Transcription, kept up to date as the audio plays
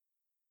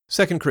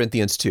2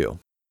 Corinthians 2.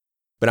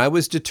 But I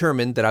was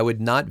determined that I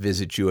would not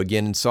visit you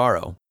again in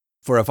sorrow.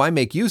 For if I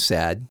make you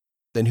sad,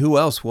 then who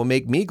else will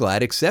make me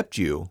glad except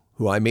you,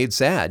 who I made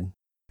sad?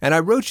 And I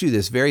wrote you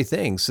this very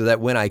thing so that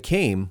when I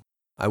came,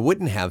 I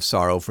wouldn't have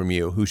sorrow from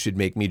you who should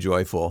make me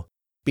joyful,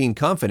 being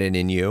confident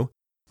in you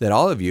that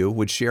all of you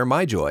would share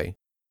my joy.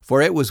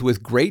 For it was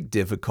with great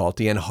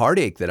difficulty and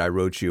heartache that I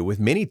wrote you with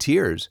many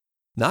tears,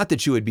 not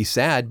that you would be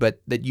sad,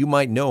 but that you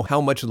might know how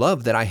much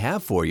love that I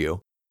have for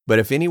you. But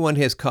if anyone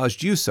has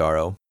caused you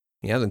sorrow,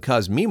 he hasn't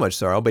caused me much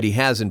sorrow, but he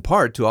has in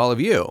part to all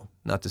of you,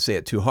 not to say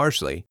it too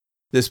harshly.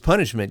 This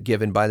punishment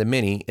given by the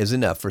many is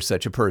enough for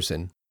such a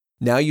person.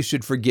 Now you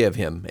should forgive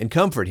him and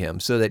comfort him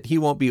so that he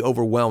won't be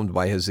overwhelmed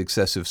by his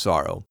excessive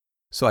sorrow.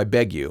 So I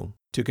beg you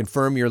to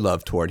confirm your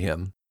love toward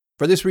him.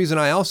 For this reason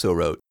I also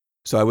wrote,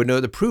 so I would know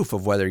the proof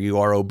of whether you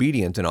are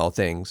obedient in all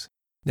things.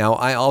 Now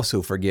I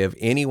also forgive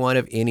anyone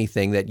of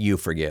anything that you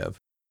forgive.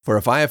 For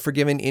if I have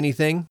forgiven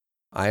anything,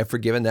 I have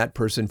forgiven that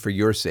person for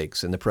your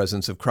sakes in the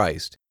presence of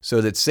Christ, so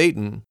that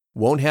Satan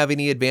won't have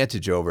any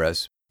advantage over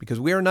us, because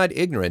we are not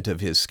ignorant of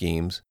his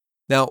schemes.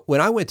 Now, when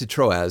I went to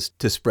Troas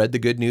to spread the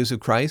good news of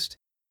Christ,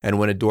 and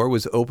when a door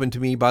was opened to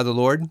me by the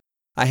Lord,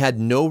 I had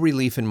no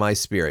relief in my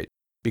spirit,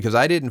 because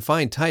I didn't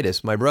find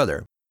Titus my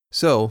brother.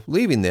 So,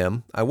 leaving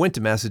them, I went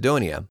to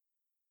Macedonia.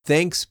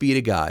 Thanks be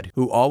to God,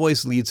 who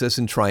always leads us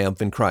in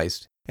triumph in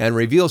Christ, and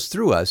reveals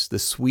through us the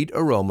sweet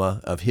aroma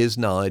of his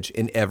knowledge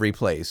in every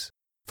place.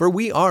 For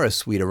we are a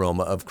sweet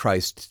aroma of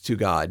Christ to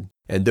God,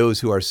 and those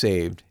who are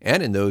saved,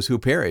 and in those who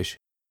perish.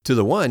 To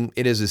the one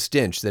it is a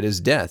stench that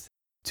is death,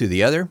 to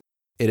the other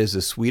it is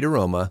a sweet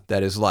aroma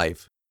that is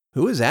life.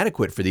 Who is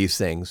adequate for these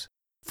things?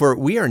 For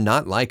we are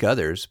not like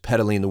others,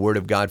 peddling the word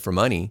of God for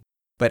money,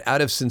 but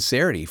out of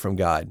sincerity from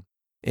God.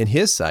 In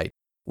his sight,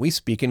 we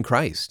speak in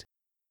Christ.